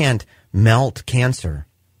either. That can't melt cancer.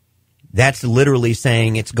 That's literally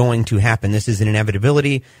saying it's going to happen. This is an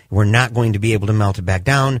inevitability. We're not going to be able to melt it back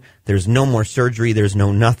down. There's no more surgery. There's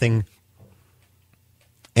no nothing.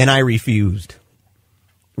 And I refused.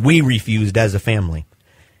 We refused as a family.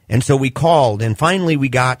 And so we called, and finally we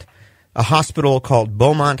got a hospital called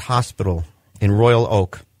Beaumont Hospital in Royal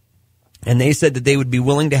Oak. And they said that they would be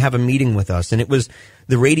willing to have a meeting with us. And it was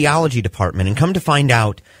the radiology department. And come to find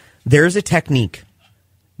out, there's a technique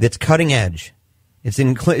that's cutting edge.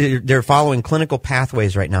 They're following clinical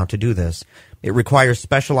pathways right now to do this. It requires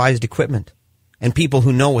specialized equipment and people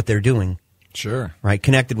who know what they're doing. Sure. Right,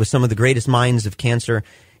 connected with some of the greatest minds of cancer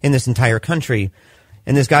in this entire country.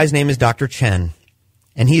 And this guy's name is Dr. Chen,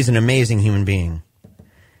 and he's an amazing human being.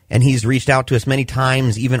 And he's reached out to us many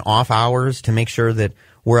times, even off hours, to make sure that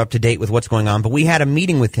we're up to date with what's going on. But we had a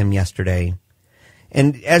meeting with him yesterday.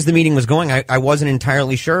 And as the meeting was going, I wasn't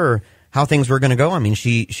entirely sure how things were going to go. I mean,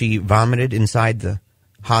 she vomited inside the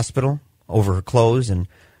hospital over her clothes and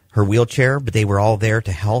her wheelchair, but they were all there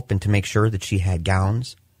to help and to make sure that she had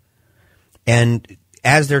gowns. And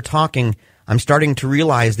as they're talking, I'm starting to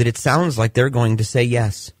realize that it sounds like they're going to say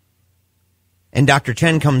yes. And Dr.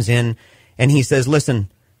 Chen comes in and he says,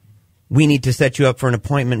 listen, we need to set you up for an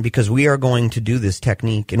appointment because we are going to do this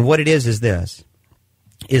technique. And what it is this,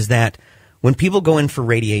 is that when people go in for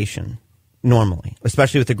radiation, normally,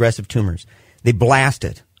 especially with aggressive tumors, they blast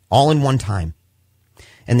it all in one time.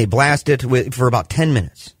 And they blast it for about 10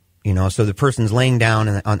 minutes. You know, so the person's laying down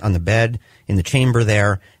on the bed in the chamber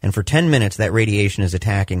there, and for 10 minutes that radiation is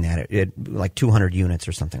attacking that at like 200 units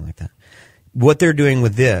or something like that. What they're doing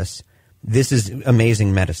with this is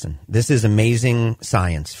amazing medicine. This is amazing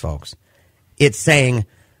science, folks. It's saying,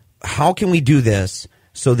 how can we do this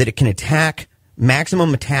so that it can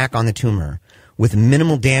maximum attack on the tumor with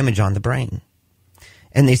minimal damage on the brain?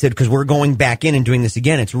 And they said, because we're going back in and doing this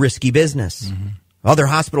again, it's risky business. Mm-hmm. Other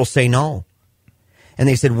hospitals say no. And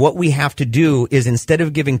they said, what we have to do is instead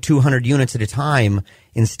of giving 200 units at a time,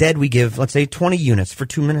 Instead, we give, let's say, 20 units for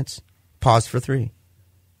 2 minutes, pause for 3.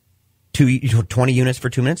 20 units for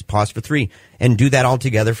 2 minutes, pause for 3, and do that all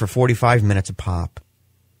together for 45 minutes a pop.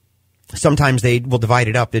 Sometimes they will divide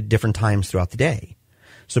it up at different times throughout the day.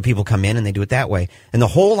 So people come in and they do it that way. And the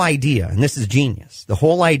whole idea, and this is genius, the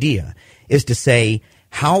whole idea is to say,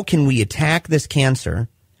 how can we attack this cancer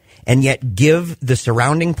and yet give the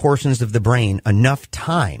surrounding portions of the brain enough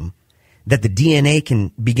time that the DNA can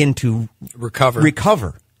begin to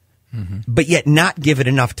recover, but yet not give it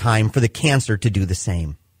enough time for the cancer to do the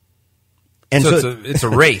same. And so it's a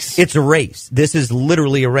race. It's a race. This is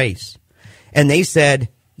literally a race. And they said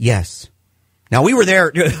yes. Now, we were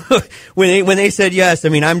there when they said yes. I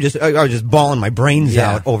mean, I was just bawling my brains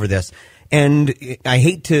out over this. And I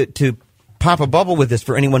hate to pop a bubble with this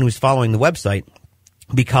for anyone who's following the website,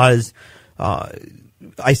 because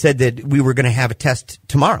I said that we were going to have a test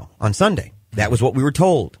tomorrow on Sunday. That was what we were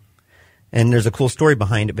told. And there's a cool story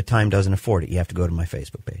behind it, but time doesn't afford it. You have to go to my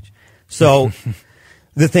Facebook page. So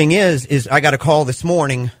the thing is I got a call this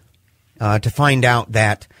morning to find out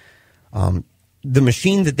that the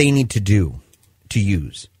machine that they need to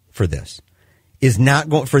use for this is not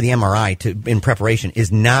going, for the MRI in preparation,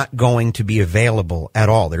 is not going to be available at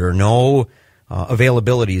all. There are no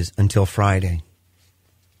availabilities until Friday.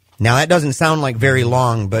 Now, that doesn't sound like very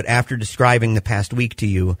long, but after describing the past week to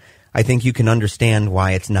you, I think you can understand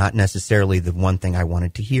why it's not necessarily the one thing I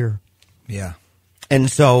wanted to hear. Yeah. And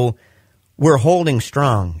so we're holding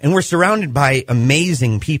strong, and we're surrounded by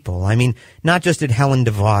amazing people. I mean, not just at Helen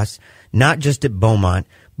DeVos, not just at Beaumont,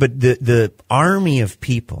 but the army of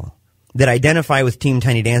people that identify with Team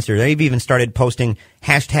Tiny Dancer. They've even started posting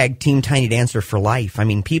hashtag Team Tiny Dancer for life. I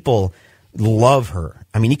mean, people love her.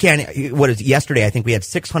 I mean, yesterday I think we had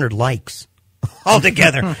 600 likes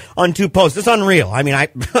altogether on 2 posts. It's unreal. I mean,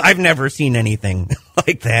 I've never seen anything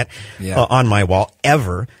like that on my wall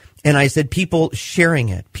ever. And I said, people sharing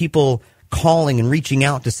it, people calling and reaching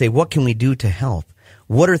out to say, what can we do to help?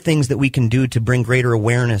 What are things that we can do to bring greater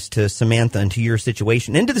awareness to Samantha and to your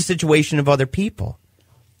situation, and to the situation of other people,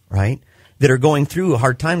 right, that are going through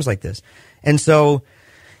hard times like this? And so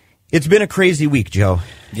it's been a crazy week, Joe.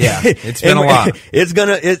 Yeah, it's been a lot.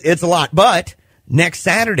 It's a lot. But next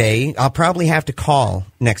Saturday, I'll probably have to call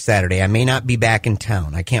next Saturday. I may not be back in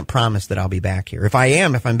town. I can't promise that I'll be back here. If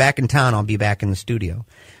I'm back in town, I'll be back in the studio.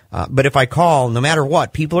 But if I call, no matter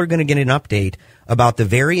what, people are going to get an update about the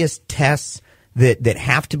various tests that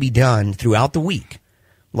have to be done throughout the week.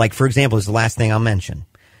 Like, for example, is the last thing I'll mention.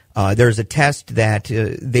 There's a test that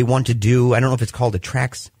they want to do. I don't know if it's called a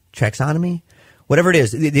taxonomy. Whatever it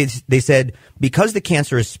is, they said because the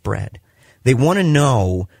cancer is spread, they want to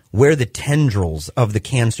know where the tendrils of the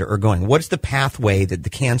cancer are going. What's the pathway that the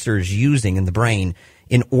cancer is using in the brain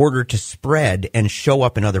in order to spread and show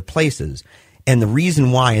up in other places? And the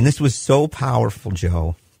reason why, and this was so powerful,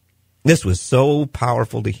 Joe, this was so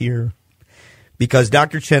powerful to hear, because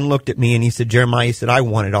Dr. Chen looked at me and he said, Jeremiah, he said, I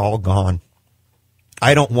want it all gone.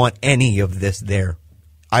 I don't want any of this there.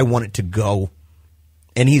 I want it to go.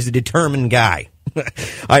 And he's a determined guy.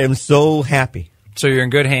 I am so happy. So you're in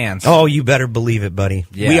good hands. Oh, you better believe it, buddy.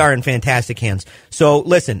 Yeah. We are in fantastic hands. So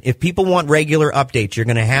listen, if people want regular updates, you're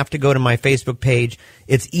going to have to go to my Facebook page.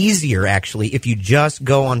 It's easier, actually, if you just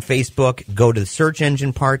go on Facebook, go to the search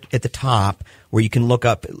engine part at the top where you can look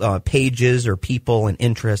up pages or people and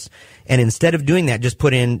interests. And instead of doing that, just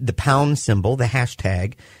put in the pound symbol, the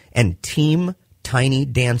hashtag, and Team Tiny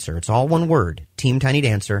Dancer. It's all one word, Team Tiny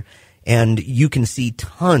Dancer. And you can see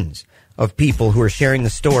tons of people who are sharing the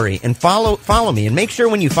story. And follow me. And make sure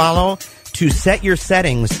when you follow to set your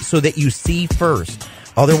settings so that you see first.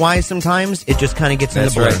 Otherwise, sometimes it just kind of gets in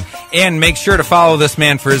the blur. Right. And make sure to follow this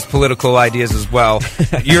man for his political ideas as well.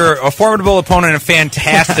 You're a formidable opponent and a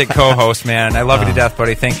fantastic co-host, man. I love you to death,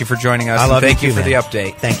 buddy. Thank you for joining us. I love Thank you too, for man. the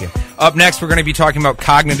update. Thank you. Up next, we're going to be talking about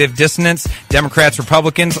cognitive dissonance, Democrats,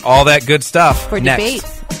 Republicans, all that good stuff. For next.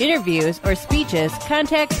 debates, interviews, or speeches,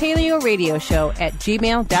 contact PaleoRadio at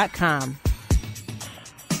gmail.com.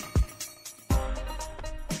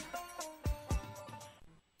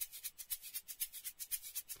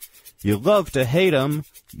 You love to hate 'em,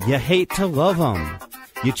 you hate to love 'em.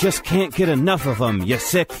 You just can't get enough of 'em, you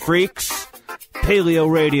sick freaks.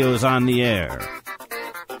 Paleo Radio's on the air.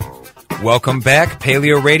 Welcome back,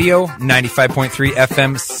 Paleo Radio, 95.3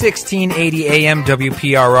 FM, 1680 AM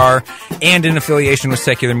WPRR, and in affiliation with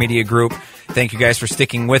Secular Media Group. Thank you guys for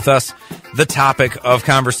sticking with us. The topic of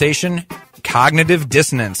conversation, cognitive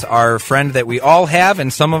dissonance, our friend that we all have,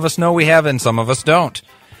 and some of us know we have, and some of us don't.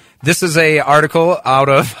 This is a article out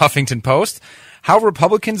of Huffington Post. How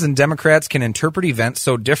Republicans and Democrats Can Interpret Events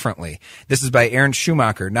So Differently. This is by Erin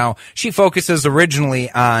Schumacher. Now, she focuses originally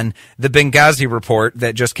on the Benghazi report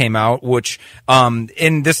that just came out, which,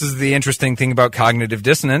 and this is the interesting thing about cognitive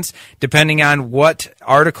dissonance. Depending on what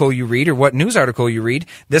article you read or what news article you read,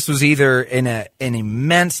 this was either an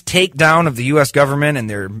immense takedown of the U.S. government and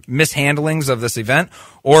their mishandlings of this event,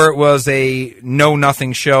 or it was a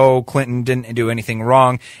know-nothing show. Clinton didn't do anything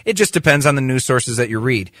wrong. It just depends on the news sources that you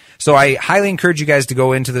read. So I highly encourage you guys to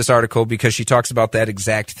go into this article because she talks about that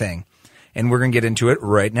exact thing. And we're going to get into it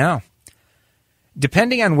right now.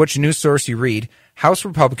 Depending on which news source you read, House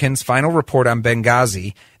Republicans' final report on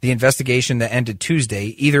Benghazi, the investigation that ended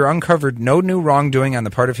Tuesday, either uncovered no new wrongdoing on the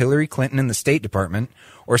part of Hillary Clinton and the State Department,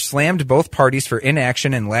 or slammed both parties for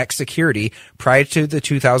inaction and lax security prior to the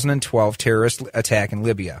 2012 terrorist attack in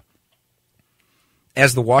Libya.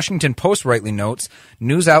 As the Washington Post rightly notes,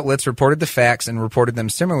 news outlets reported the facts and reported them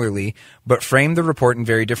similarly, but framed the report in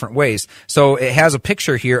very different ways. So it has a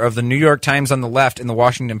picture here of the New York Times on the left and the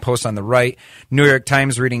Washington Post on the right. New York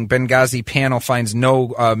Times reading Benghazi panel finds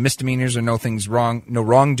no misdemeanors or no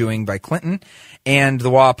wrongdoing by Clinton. And the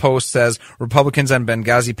Washington Post says Republicans on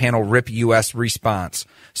Benghazi panel rip U.S. response.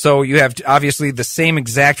 So you have obviously the same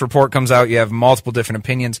exact report comes out. You have multiple different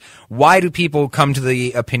opinions. Why do people come to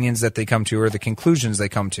the opinions that they come to or the conclusions they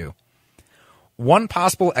come to? One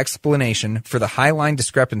possible explanation for the high-line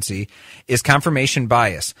discrepancy is confirmation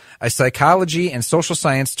bias, a psychology and social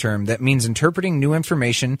science term that means interpreting new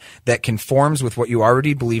information that conforms with what you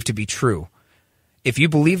already believe to be true. If you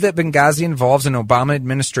believe that Benghazi involves an Obama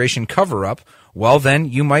administration cover-up, well then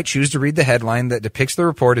you might choose to read the headline that depicts the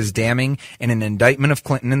report as damning and an indictment of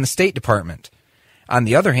Clinton and the State Department. On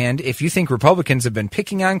the other hand, if you think Republicans have been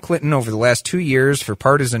picking on Clinton over the last 2 years for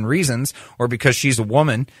partisan reasons or because she's a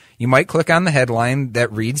woman, you might click on the headline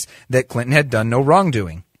that reads that Clinton had done no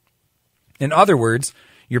wrongdoing. In other words,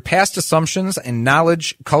 your past assumptions and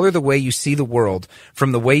knowledge color the way you see the world,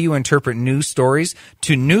 from the way you interpret news stories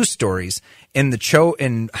to news stories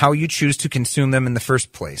and how you choose to consume them in the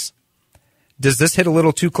first place. Does this hit a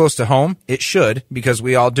little too close to home? It should, because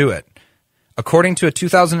we all do it. According to a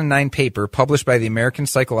 2009 paper published by the American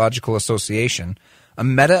Psychological Association, a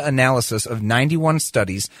meta-analysis of 91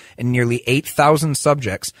 studies and nearly 8,000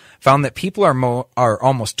 subjects found that people are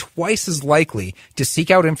almost twice as likely to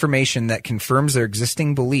seek out information that confirms their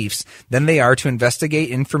existing beliefs than they are to investigate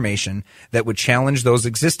information that would challenge those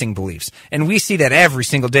existing beliefs. And we see that every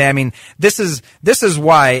single day. I mean, this is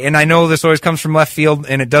why, and I know this always comes from left field,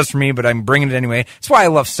 and it does for me, but I'm bringing it anyway. It's why I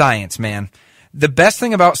love science, man. The best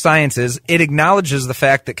thing about science is it acknowledges the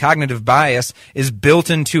fact that cognitive bias is built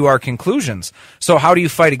into our conclusions. So how do you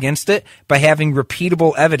fight against it? By having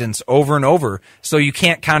repeatable evidence over and over, so you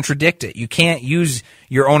can't contradict it. You can't use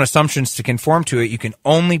your own assumptions to conform to it. You can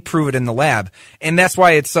only prove it in the lab. And that's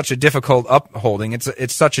why it's such a difficult upholding.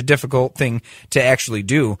 It's such a difficult thing to actually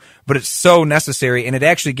do, but it's so necessary, and it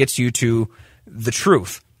actually gets you to the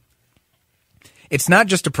truth. It's not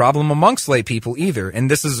just a problem amongst lay people either,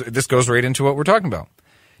 and this goes right into what we're talking about.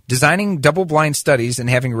 Designing double-blind studies and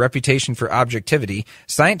having a reputation for objectivity,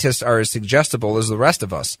 scientists are as suggestible as the rest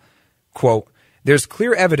of us. Quote, "There's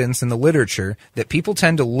clear evidence in the literature that people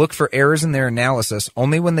tend to look for errors in their analysis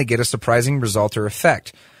only when they get a surprising result or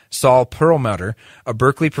effect." Saul Perlmutter, a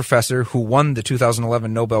Berkeley professor who won the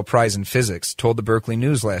 2011 Nobel Prize in Physics, told the Berkeley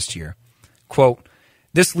News last year. Quote,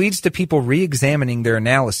 "This leads to people re-examining their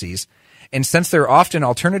analyses, and since there are often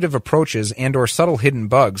alternative approaches and or subtle hidden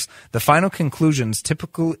bugs, the final conclusions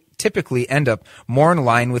typically end up more in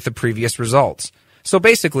line with the previous results." So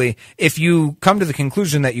basically, if you come to the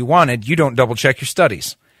conclusion that you wanted, you don't double-check your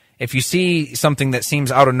studies. If you see something that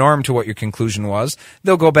seems out of norm to what your conclusion was,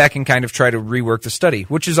 they'll go back and kind of try to rework the study,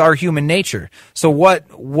 which is our human nature. So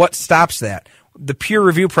what stops that? The peer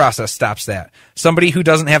review process stops that. Somebody who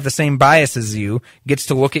doesn't have the same bias as you gets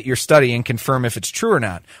to look at your study and confirm if it's true or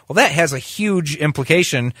not. Well, that has a huge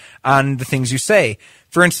implication on the things you say.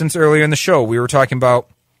 For instance, earlier in the show, we were talking about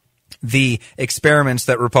the experiments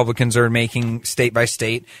that Republicans are making state by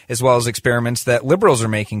state, as well as experiments that liberals are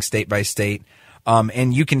making state by state.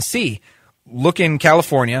 And you can see, look in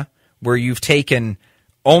California, where you've taken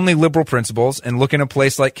only liberal principles, and look in a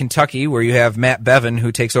place like Kentucky where you have Matt Bevin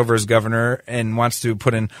who takes over as governor and wants to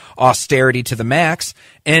put in austerity to the max.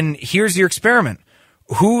 And here's your experiment.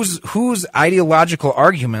 Whose ideological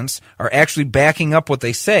arguments are actually backing up what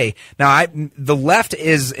they say? Now, the left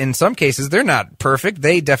is, in some cases, they're not perfect.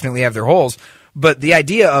 They definitely have their holes. But the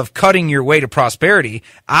idea of cutting your way to prosperity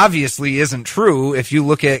obviously isn't true if you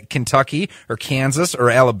look at Kentucky or Kansas or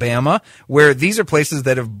Alabama, where these are places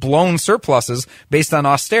that have blown surpluses based on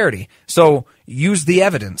austerity. So use the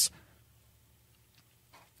evidence.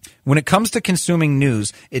 When it comes to consuming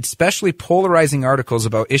news, especially polarizing articles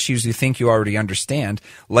about issues you think you already understand,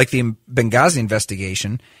 like the Benghazi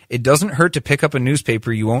investigation, it doesn't hurt to pick up a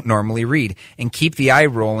newspaper you won't normally read and keep the eye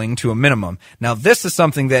rolling to a minimum. Now, this is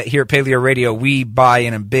something that here at Paleo Radio we buy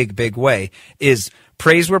in a big, big way, is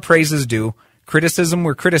praise where praise is due, criticism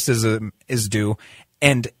where criticism is due,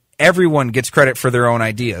 and everyone gets credit for their own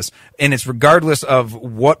ideas, and it's regardless of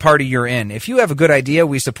what party you're in. If you have a good idea,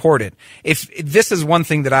 we support it. If this is one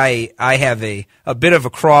thing that I have a bit of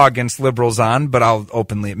a craw against liberals on, but I'll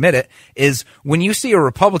openly admit it, is when you see a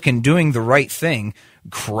Republican doing the right thing,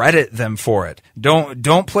 credit them for it.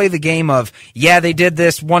 Don't play the game of, yeah, they did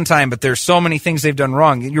this one time, but there's so many things they've done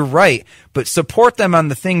wrong. You're right, but support them on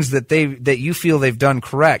the things that you feel they've done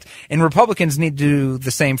correct. And Republicans need to do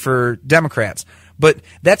the same for Democrats. But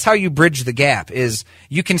that's how you bridge the gap, is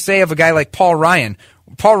you can say of a guy like Paul Ryan.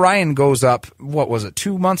 Paul Ryan goes up,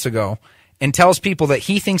 2 months ago, and tells people that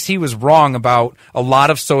he thinks he was wrong about a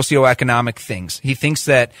lot of socioeconomic things. He thinks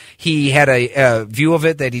that he had a view of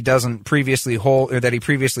it that he doesn't previously hold, or that he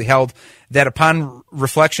previously held, that upon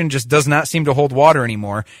reflection just does not seem to hold water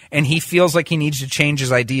anymore, and he feels like he needs to change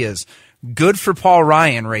his ideas. Good for Paul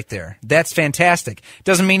Ryan right there. That's fantastic.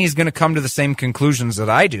 Doesn't mean he's going to come to the same conclusions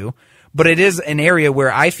that I do, but it is an area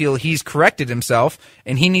where I feel he's corrected himself,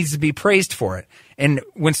 and he needs to be praised for it. And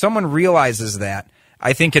when someone realizes that,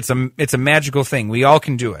 I think it's a magical thing. We all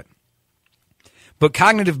can do it. But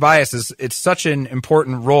cognitive bias it's such an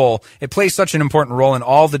important role. It plays such an important role in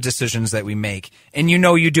all the decisions that we make. And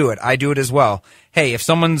you do it. I do it as well. Hey, if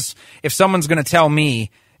someone's going to tell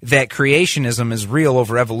me that creationism is real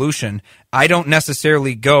over evolution, I don't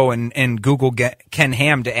necessarily go and Google Ken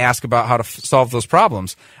Ham to ask about how to solve those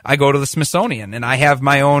problems. I go to the Smithsonian, and I have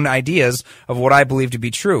my own ideas of what I believe to be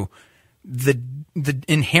true. The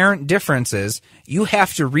inherent difference is you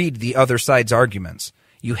have to read the other side's arguments.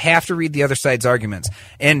 You have to read the other side's arguments.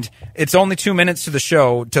 And it's only 2 minutes to the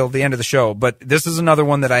show, till the end of the show, but this is another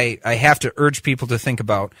one that I have to urge people to think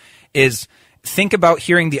about, is think about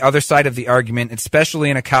hearing the other side of the argument,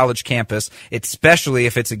 especially in a college campus, especially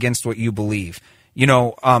if it's against what you believe.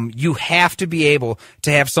 You have to be able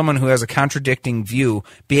to have someone who has a contradicting view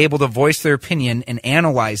be able to voice their opinion and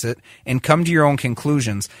analyze it and come to your own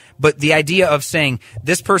conclusions. But the idea of saying,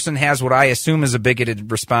 this person has what I assume is a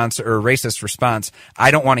bigoted response or a racist response,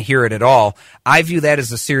 I don't want to hear it at all, I view that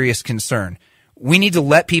as a serious concern. We need to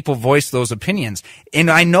let people voice those opinions. And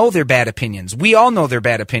I know they're bad opinions. We all know they're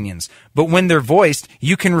bad opinions. But when they're voiced,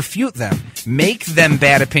 you can refute them. Make them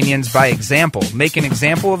bad opinions by example. Make an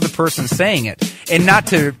example of the person saying it. And not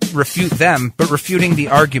to refute them, but refuting the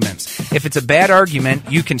arguments. If it's a bad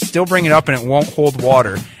argument, you can still bring it up and it won't hold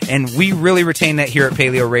water. And we really retain that here at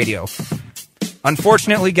Paleo Radio.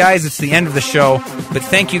 Unfortunately, guys, it's the end of the show, but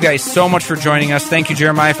thank you guys so much for joining us. Thank you,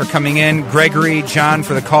 Jeremiah, for coming in, Gregory, John,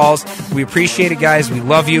 for the calls. We appreciate it, guys. We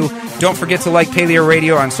love you. Don't forget to like Paleo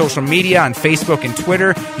Radio on social media, on Facebook and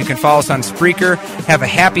Twitter. You can follow us on Spreaker. Have a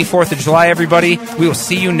happy 4th of July, everybody. We will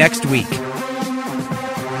see you next week.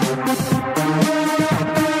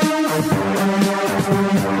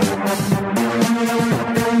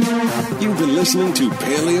 Listening to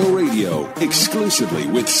Paleo Radio exclusively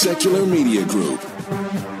with Secular Media Group.